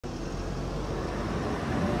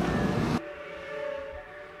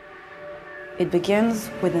It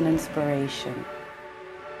begins with an inspiration,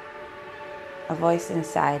 a voice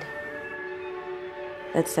inside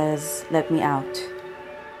that says, "Let me out."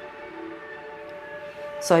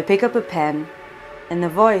 So I pick up a pen, and the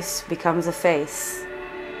voice becomes a face.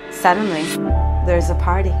 Suddenly, there's a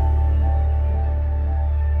party.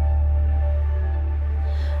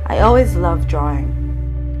 I always loved drawing.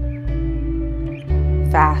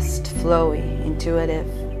 Fast, flowy, intuitive.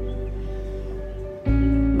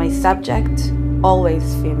 My subject,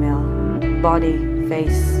 always female. Body,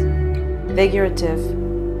 face. Figurative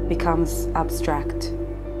becomes abstract.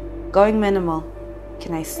 Going minimal,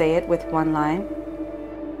 can I say it with one line?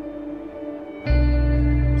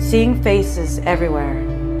 Seeing faces everywhere,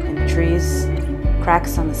 in trees,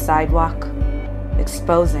 cracks on the sidewalk,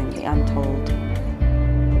 exposing the untold.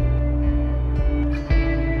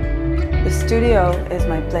 The studio is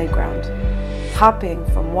my playground, hopping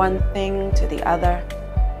from one thing to the other,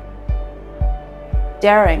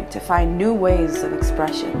 daring to find new ways of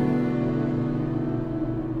expression.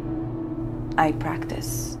 I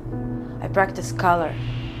practice. I practice color,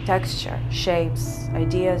 texture, shapes,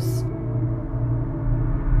 ideas,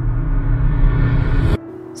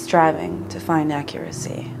 striving to find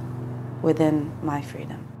accuracy within my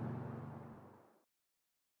freedom.